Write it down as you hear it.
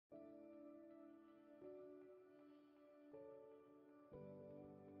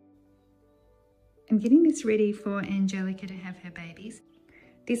I'm getting this ready for Angelica to have her babies.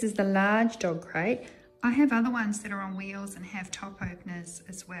 This is the large dog crate. I have other ones that are on wheels and have top openers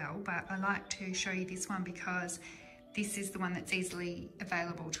as well, but I like to show you this one because this is the one that's easily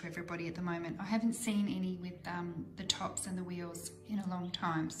available to everybody at the moment. I haven't seen any with the tops and the wheels in a long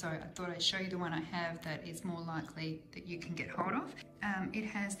time, so I thought I'd show you the one I have that is more likely that you can get hold of. It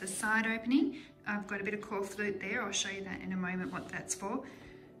has the side opening. I've got a bit of core flute there. I'll show you that in a moment, what that's for.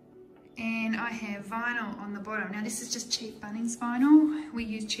 And I have vinyl on the bottom. Now this is just cheap Bunnings vinyl. We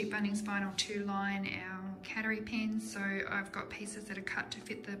use cheap Bunnings vinyl to line our cattery pens, so I've got pieces that are cut to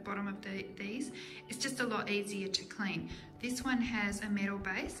fit the bottom of these. It's just a lot easier to clean. This one has a metal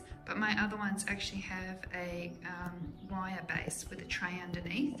base, but my other ones actually have a wire base with a tray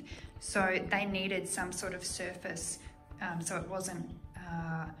underneath. So they needed some sort of surface so it wasn't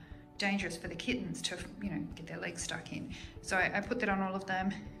dangerous for the kittens to, get their legs stuck in. So I put that on all of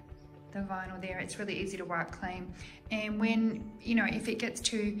them. The vinyl there, it's really easy to wipe clean. And when, if it gets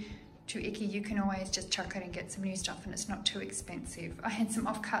too icky, you can always just chuck it and get some new stuff, and it's not too expensive. I had some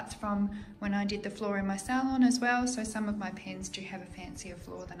offcuts from when I did the floor in my salon as well, so some of my pens do have a fancier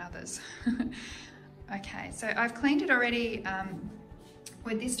floor than others. Okay, so I've cleaned it already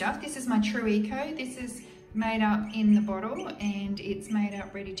with this stuff. This is my True Eco. This is made up in the bottle and it's made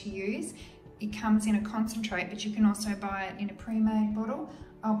up ready to use. It comes in a concentrate, but you can also buy it in a pre-made bottle.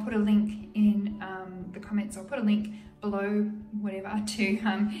 I'll put a link in the comments. I'll put a link below, whatever, to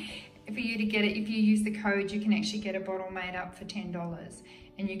for you to get it. If you use the code, you can actually get a bottle made up for $10,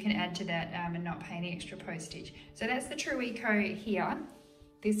 and you can add to that and not pay any extra postage. So that's the True Eco here.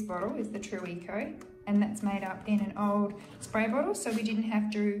 This bottle is the True Eco, and that's made up in an old spray bottle, so we didn't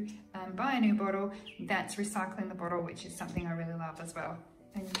have to buy a new bottle. That's recycling the bottle, which is something I really love as well.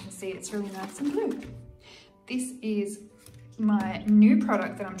 And you can see it's really nice and blue. This is my new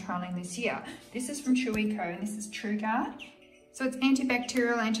product that I'm trialing this year. This is from True Eco, and this is True Guard. So it's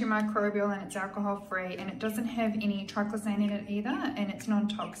antibacterial, antimicrobial, and it's alcohol free, and it doesn't have any triclosan in it either, and it's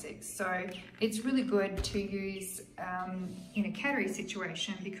non-toxic. So it's really good to use in a cattery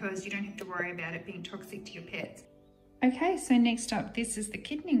situation because you don't have to worry about it being toxic to your pets. Okay, so next up, this is the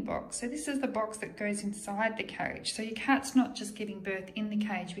kittening box. So this is the box that goes inside the cage. So your cat's not just giving birth in the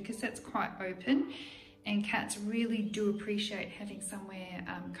cage because that's quite open, and cats really do appreciate having somewhere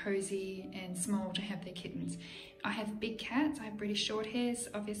cozy and small to have their kittens. I have big cats. I have British Shorthairs.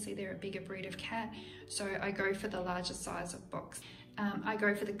 Obviously they're a bigger breed of cat, so I go for the larger size of box. I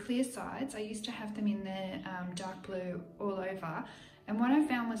go for the clear sides. I used to have them in the dark blue all over, and what I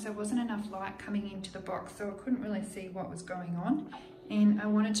found was there wasn't enough light coming into the box, so I couldn't really see what was going on. And I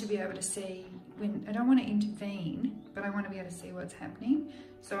wanted to be able to see when, I don't want to intervene, but I want to be able to see what's happening.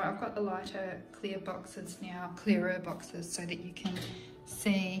 So I've got the lighter clear boxes now, clearer boxes, so that you can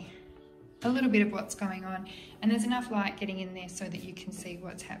see a little bit of what's going on. And there's enough light getting in there so that you can see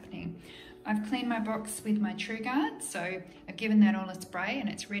what's happening. I've cleaned my box with my True Guard, so I've given that all a spray and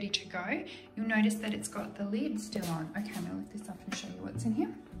it's ready to go. You'll notice that it's got the lid still on. Okay, I'm gonna lift this up and show you what's in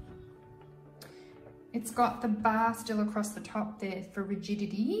here. It's got the bar still across the top there for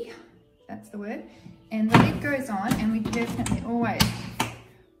rigidity, that's the word. And the lid goes on, and we definitely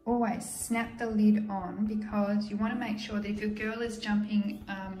always snap the lid on, because you want to make sure that if your girl is jumping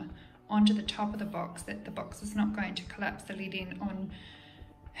onto the top of the box, that the box is not going to collapse the lid in on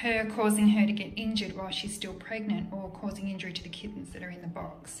her, causing her to get injured while she's still pregnant, or causing injury to the kittens that are in the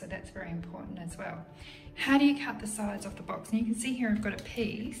box. So that's very important as well. How do you cut the sides off the box? And you can see here I've got a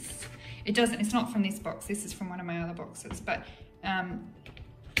piece. It's not from this box, this is from one of my other boxes, but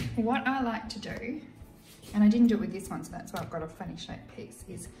what I like to do, and I didn't do it with this one, so that's why I've got a funny shaped piece,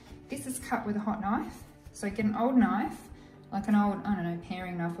 is this is cut with a hot knife. So get an old knife, like an old, I don't know,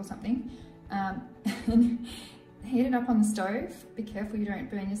 paring knife or something, and heat it up on the stove. Be careful you don't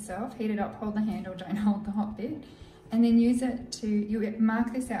burn yourself. Heat it up, hold the handle, don't hold the hot bit, and then use it to, you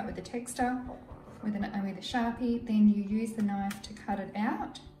mark this out with a texter, with a Sharpie, then you use the knife to cut it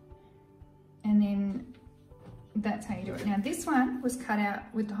out, and then that's how you do it. Now this one was cut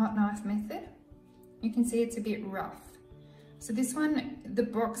out with the hot knife method. You can see it's a bit rough. So this one, the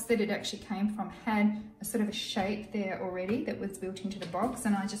box that it actually came from had a sort of a shape there already that was built into the box,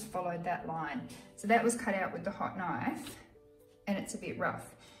 and I just followed that line. So that was cut out with the hot knife, and it's a bit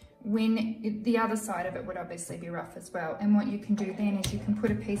rough. The other side of it would obviously be rough as well. And what you can do then is you can put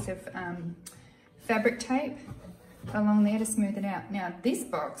a piece of fabric tape along there to smooth it out. Now this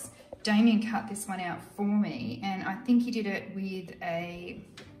box, Damien cut this one out for me, and I think he did it with a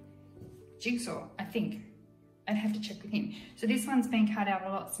jigsaw, I think. I'd have to check with him. So this one's been cut out a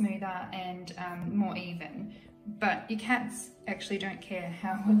lot smoother and more even, but your cats actually don't care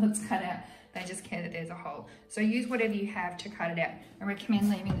how well it's cut out. They just care that there's a hole. So use whatever you have to cut it out. I recommend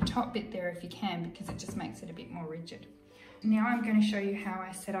leaving the top bit there if you can, because it just makes it a bit more rigid. Now I'm going to show you how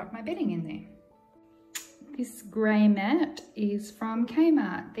I set up my bedding in there. This grey mat is from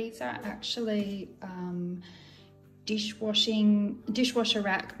Kmart. These are actually dishwasher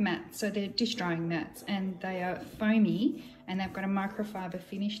rack mats, so they're dish drying mats, and they are foamy and they've got a microfiber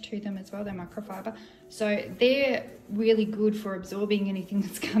finish to them as well. They're microfiber, so they're really good for absorbing anything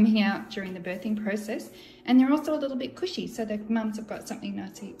that's coming out during the birthing process, and they're also a little bit cushy, so the mums have got something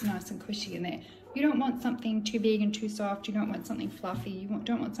nice and cushy in there. You don't want something too big and too soft. You don't want something fluffy. You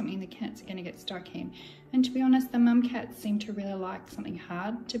don't want something the cats are going to get stuck in. And to be honest, the mum cats seem to really like something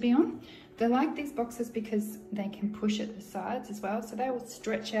hard to be on. They like these boxes because they can push at the sides as well. So they will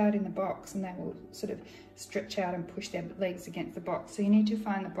stretch out in the box, and they will sort of stretch out and push their legs against the box. So you need to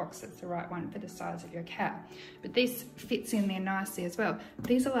find the box that's the right one for the size of your cat. But this fits in there nicely as well.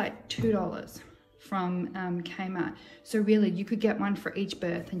 These are like $2 from Kmart. So really you could get one for each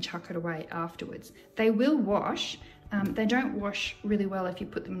birth and chuck it away afterwards. They will wash. They don't wash really well if you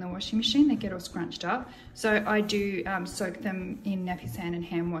put them in the washing machine. They get all scrunched up. So I do soak them in nappy sand and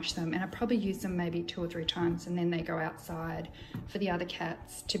hand wash them, and I probably use them maybe 2 or 3 times, and then they go outside for the other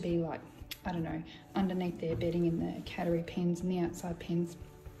cats to be like, I don't know, underneath their bedding in the cattery pens and the outside pens,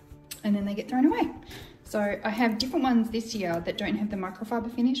 and then they get thrown away. So I have different ones this year that don't have the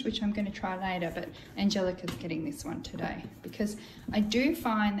microfiber finish, which I'm going to try later, but Angelica's getting this one today because I do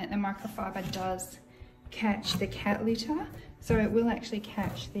find that the microfiber does catch the cat litter, so it will actually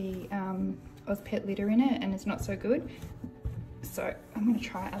catch the Ozpet litter in it, and it's not so good. So I'm going to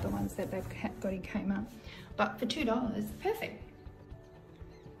try other ones that they've got in Kmart, but for $2, perfect.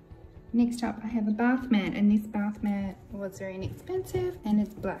 Next up, I have a bath mat, and this bath mat was very inexpensive, and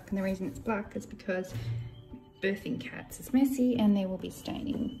it's black, and the reason it's black is because birthing cats is messy and there will be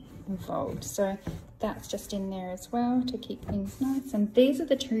staining involved. So that's just in there as well to keep things nice. And these are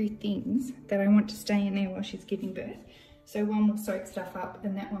the 2 things that I want to stay in there while she's giving birth. So one will soak stuff up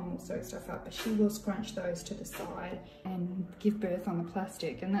and that one will soak stuff up, but she will scrunch those to the side and give birth on the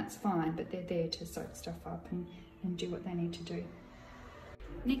plastic, and that's fine, but they're there to soak stuff up and do what they need to do.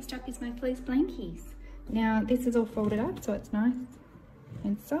 Next up is my fleece blankies. Now this is all folded up, so it's nice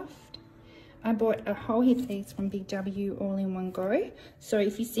and soft. I bought a whole heap of these from Big W all in one go. So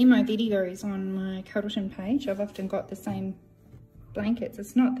if you see my videos on my Cuddleton page, I've often got the same blankets.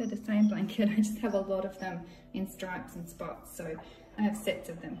 It's not they're the same blanket, I just have a lot of them in stripes and spots. So I have sets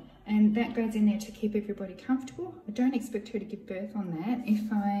of them. And that goes in there to keep everybody comfortable. I don't expect her to give birth on that.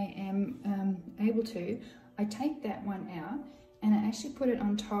 If I am able to, I take that one out and I actually put it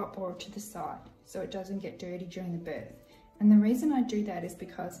on top or to the side so it doesn't get dirty during the birth. And the reason I do that is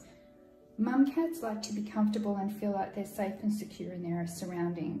because mum cats like to be comfortable and feel like they're safe and secure in their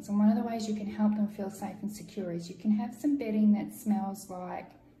surroundings. And one of the ways you can help them feel safe and secure is you can have some bedding that smells like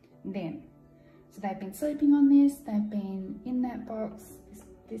them. So they've been sleeping on this, they've been in that box,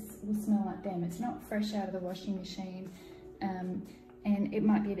 this will smell like them. It's not fresh out of the washing machine, and it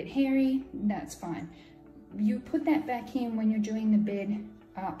might be a bit hairy, that's fine. You put that back in when you're doing the bed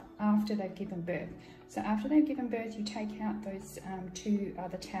up after they've given birth. So after they've given birth, you take out those 2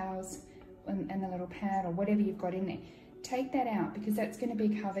 other towels and the little pad or whatever you've got in there. Take that out because that's going to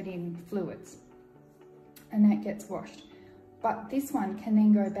be covered in fluids and that gets washed. But this one can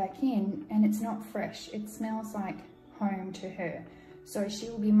then go back in and it's not fresh. It smells like home to her. So she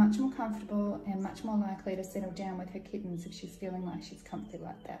will be much more comfortable and much more likely to settle down with her kittens if she's feeling like she's comfy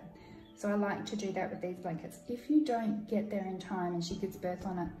like that. So I like to do that with these blankets. If you don't get there in time and she gives birth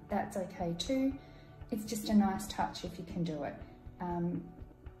on it, that's okay too. It's just a nice touch if you can do it.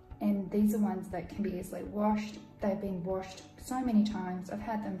 And these are ones that can be easily washed. They've been washed so many times. I've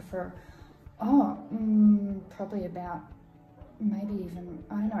had them for, probably about, maybe even,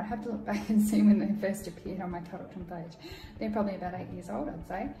 I don't know, I'd have to look back and see when they first appeared on my Cuddleton page. They're probably about 8 years old, I'd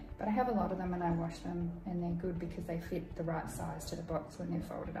say. But I have a lot of them and I wash them and they're good because they fit the right size to the box when they're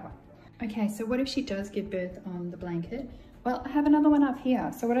folded up. Okay, so what if she does give birth on the blanket? Well, I have another one up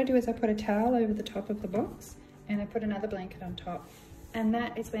here. So what I do is I put a towel over the top of the box and I put another blanket on top. And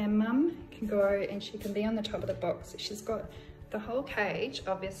that is where mum can go and she can be on the top of the box. She's got the whole cage,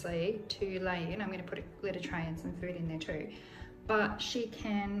 obviously, to lay in. I'm going to put a glitter tray and some food in there too. But she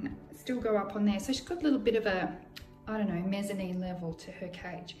can still go up on there. So she's got a little bit of a, I don't know, mezzanine level to her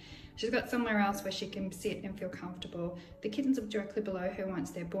cage. She's got somewhere else where she can sit and feel comfortable. The kittens are directly below her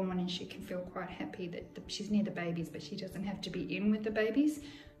once they're born and she can feel quite happy that she's near the babies, but she doesn't have to be in with the babies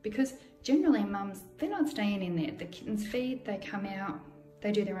because generally mums, they're not staying in there. The kittens feed, they come out,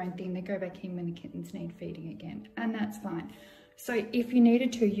 they do their own thing, they go back in when the kittens need feeding again, and that's fine. So if you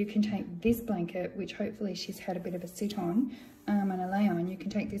needed to, you can take this blanket, which hopefully she's had a bit of a sit on and a lay on. You can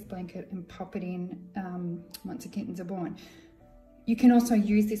take this blanket and pop it in once the kittens are born. You can also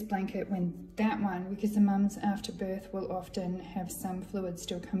use this blanket when that one, because the mums after birth will often have some fluid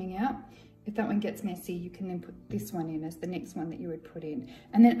still coming out. If that one gets messy, you can then put this one in as the next one that you would put in.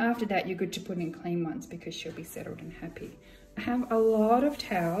 And then after that, you're good to put in clean ones because she'll be settled and happy. I have a lot of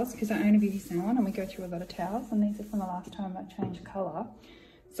towels because I own a beauty salon and we go through a lot of towels, and these are from the last time I changed colour.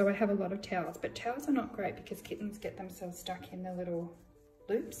 So I have a lot of towels, but towels are not great because kittens get themselves stuck in the little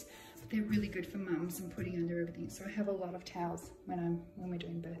loops. But they're really good for mums and putting under everything. So I have a lot of towels when we're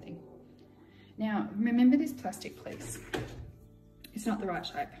doing birthing. Now, remember this plastic, please. It's not the right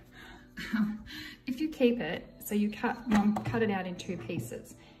shape. If you keep it, so you cut it out in 2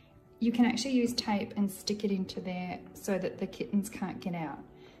 pieces, you can actually use tape and stick it into there so that the kittens can't get out.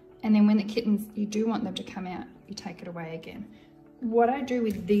 And then when the kittens, you do want them to come out, you take it away again. What I do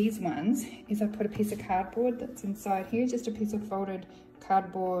with these ones is I put a piece of cardboard that's inside here, just a piece of folded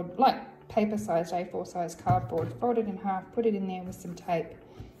cardboard, like paper-sized A4 size cardboard, fold it in half, put it in there with some tape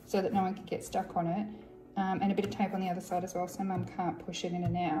so that no one can get stuck on it, and a bit of tape on the other side as well so mum can't push it in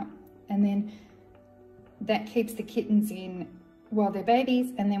and out. And then that keeps the kittens in while they're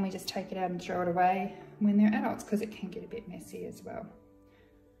babies, and then we just take it out and throw it away when they're adults because it can get a bit messy as well.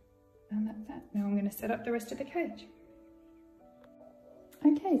 And that's that. Now I'm going to set up the rest of the cage.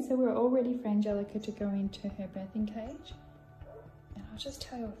 Okay, so we're all ready for Angelica to go into her birthing cage. And I'll just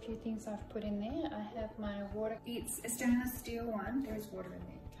tell you a few things I've put in there. I have my water. It's a stainless steel one. There is water in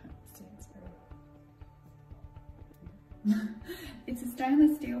there. You can't see it's very... It's a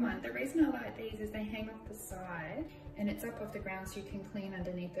stainless steel one. The reason I like these is they hang off the side and it's up off the ground so you can clean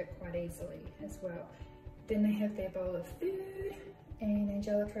underneath it quite easily as well. Then they have their bowl of food, and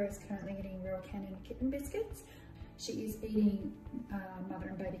Angelica is currently eating Royal Canin kitten biscuits. She is eating mother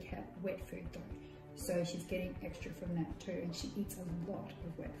and baby cat wet food though, so she's getting extra from that too, and she eats a lot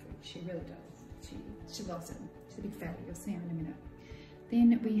of wet food. She really does. She loves it. She's a big fatty. You'll see her in a minute.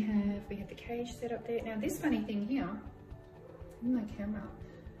 Then we have the cage set up there. Now this funny thing here, my camera.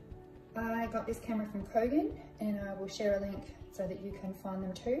 I got this camera from Kogan, and I will share a link so that you can find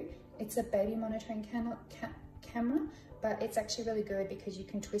them too. It's a baby monitoring camera, but it's actually really good because you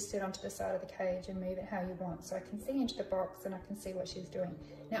can twist it onto the side of the cage and move it how you want. So I can see into the box and I can see what she's doing.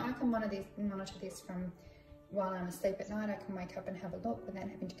 Now I can monitor this from while I'm asleep at night. I can wake up and have a look without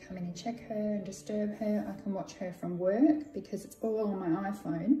having to come in and check her and disturb her. I can watch her from work because it's all on my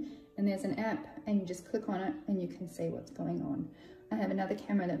iPhone, and there's an app and you just click on it and you can see what's going on. I have another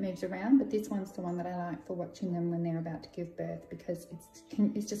camera that moves around, but this one's the one that I like for watching them when they're about to give birth because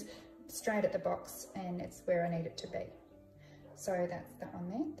it's just straight at the box and it's where I need it to be. So that's that one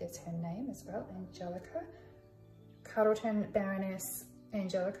there. There's her name as well, Angelica. Cuddleton Baroness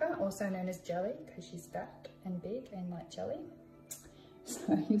Angelica, also known as Jelly because she's fat and big and like jelly.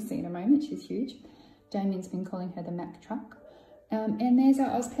 So you'll see in a moment, she's huge. Damien's been calling her the Mack truck. And there's our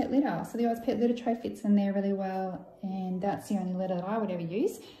Ozpet litter. So the Ozpet litter tray fits in there really well, and that's the only litter that I would ever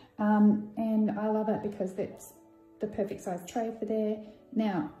use. And I love it because it's the perfect size tray for there.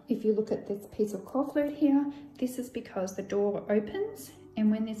 Now, if you look at this piece of core fluid here, this is because the door opens, and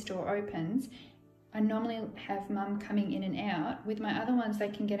when this door opens, I normally have mum coming in and out. With my other ones, they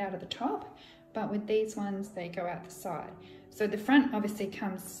can get out of the top, but with these ones, they go out the side. So the front obviously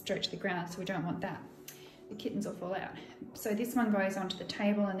comes straight to the ground, so we don't want that. The kittens will fall out. So this one goes onto the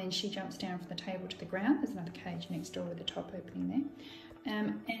table and then she jumps down from the table to the ground. There's another cage next door with the top opening there.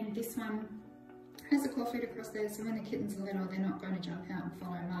 And this one has a claw feed across there, so when the kittens are little, they're not going to jump out and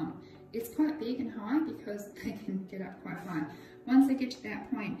follow mum. It's quite big and high because they can get up quite high. Once they get to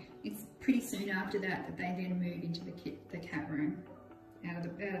that point, it's pretty soon after that that they then move into the cat room, out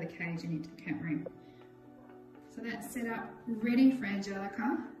of the cage and into the cat room. So that's set up, ready for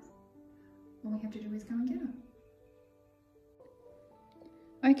Angelica. All we have to do is go and get her.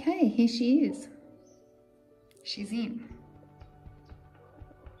 Okay, here she is. She's in.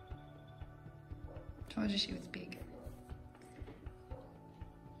 Told you she was big.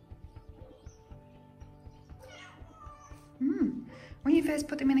 When you first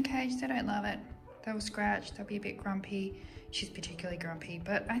put them in the cage, they don't love it. They'll scratch, they'll be a bit grumpy. She's particularly grumpy,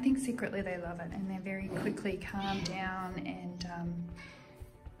 but I think secretly they love it, and they're very quickly calm down and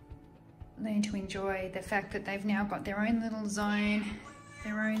learn to enjoy the fact that they've now got their own little zone,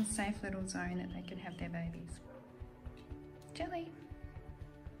 their own safe little zone that they can have their babies. Jelly.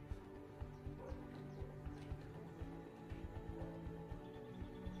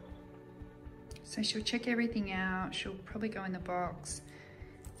 So she'll check everything out. She'll probably go in the box.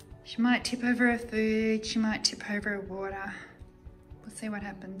 She might tip over her food. She might tip over her water. see what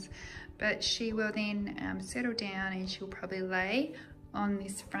happens. But she will then settle down, and she'll probably lay on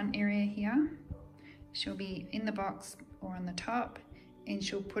this front area here. She'll be in the box or on the top, and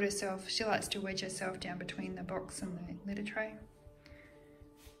she'll put herself, she likes to wedge herself down between the box and the litter tray.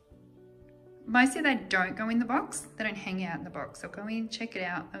 Mostly they don't go in the box, they don't hang out in the box. They'll go in, check it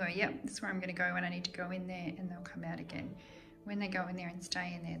out, they'll go, yep, this is where I'm going to go when I need to go in there, and they'll come out again. When they go in there and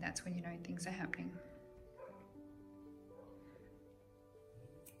stay in there, that's when you know things are happening.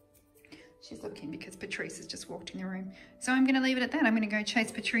 She's looking because Patrice has just walked in the room. So I'm going to leave it at that. I'm going to go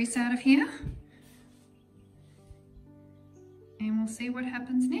chase Patrice out of here. And we'll see what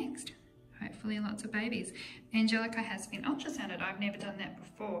happens next. Hopefully lots of babies. Angelica has been ultrasounded. I've never done that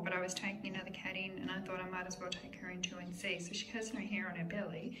before, but I was taking another cat in and I thought I might as well take her in 2 and see. So she has no hair on her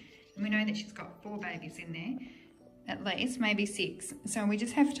belly. And we know that she's got 4 babies in there, at least, maybe 6. So we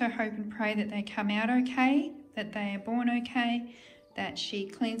just have to hope and pray that they come out okay, that they are born okay, that she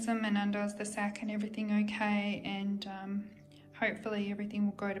cleans them and undoes the sac and everything okay, and hopefully everything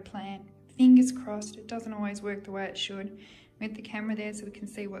will go to plan. Fingers crossed. It doesn't always work the way it should. With the camera there so we can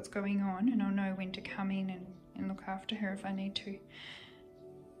see what's going on, and I'll know when to come in and look after her if I need to.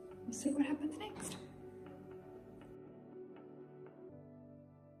 We'll see what happens next.